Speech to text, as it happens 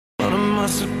I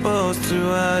supposed to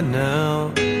hide now?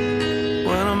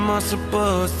 What am I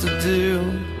supposed to do?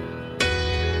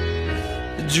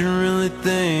 Did you really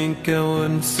think I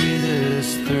wouldn't see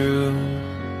this through?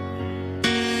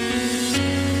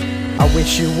 I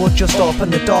wish you would just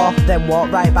open the door, then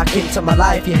walk right back into my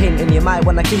life. You hint in your mind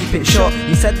when I keep it shut.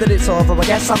 You said that it's over, I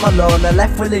guess I'm alone,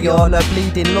 left with the owner,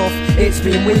 bleeding love. It's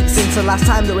been weeks since the last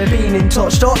time that we've been in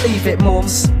touch. Don't leave it,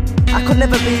 mums. I could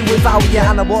never be without you,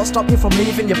 and I won't stop you from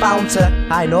leaving, you're bound to.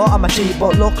 I know I'm a cheat,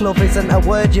 but look, love isn't a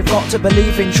word, you've got to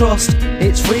believe in trust.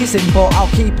 It's freezing, but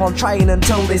I'll keep on trying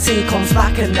until this sea comes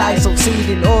back and I succeed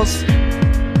in us.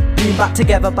 Being back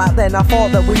together back then, I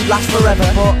thought that we'd last forever,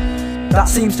 but that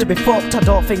seems to be fucked. I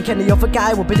don't think any other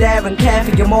guy would be there and care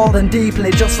for you more than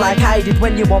deeply, just like I did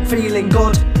when you weren't feeling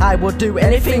good. I would do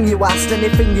anything you asked,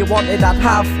 anything you wanted I'd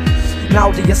have. Now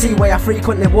do you see why I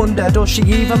frequently wonder, does she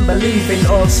even believe in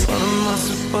us? What am I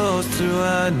supposed to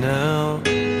hide now?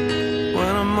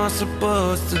 What am I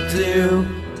supposed to do?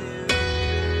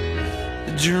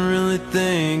 Did you really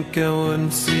think I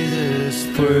wouldn't see this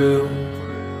through?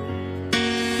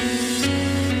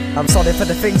 I'm sorry for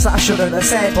the things that I shouldn't have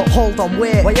said, but hold on,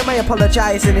 wait. Why am I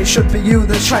apologising? It should be you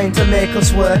that's trying to make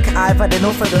us work. I've had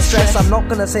enough of the stress. I'm not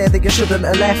gonna say that you shouldn't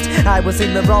have left. I was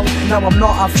in the wrong, now I'm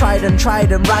not. I've tried and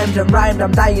rhymed.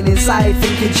 I'm dying inside,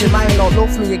 thinking she might not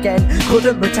love me again.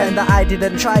 Couldn't pretend that I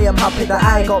didn't try. I'm happy that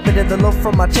I got rid of the love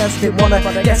from my chest. Didn't wanna,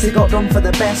 but I guess it got done for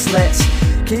the best. Let's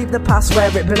keep the past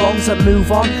where it belongs and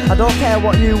move on. I don't care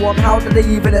what you want. How do they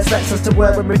even expect us to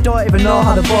work when we don't even know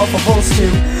how the both of us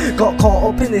two got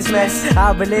caught up in this mess?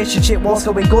 Our relationship was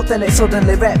going good, then it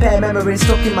suddenly wrecked. Bare memories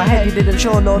stuck in my head. You didn't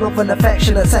show no love and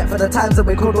affection except for the times that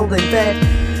we cuddled in bed.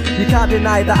 You can't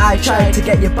deny that I tried to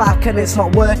get you back and it's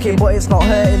not working, but it's not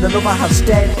hurting. The love I have's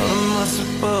dead. What am I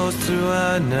supposed to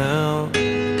hide now?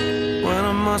 What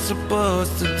am I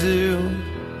supposed to do?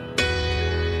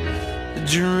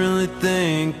 Did you really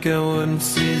think I wouldn't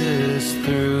see this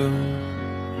through?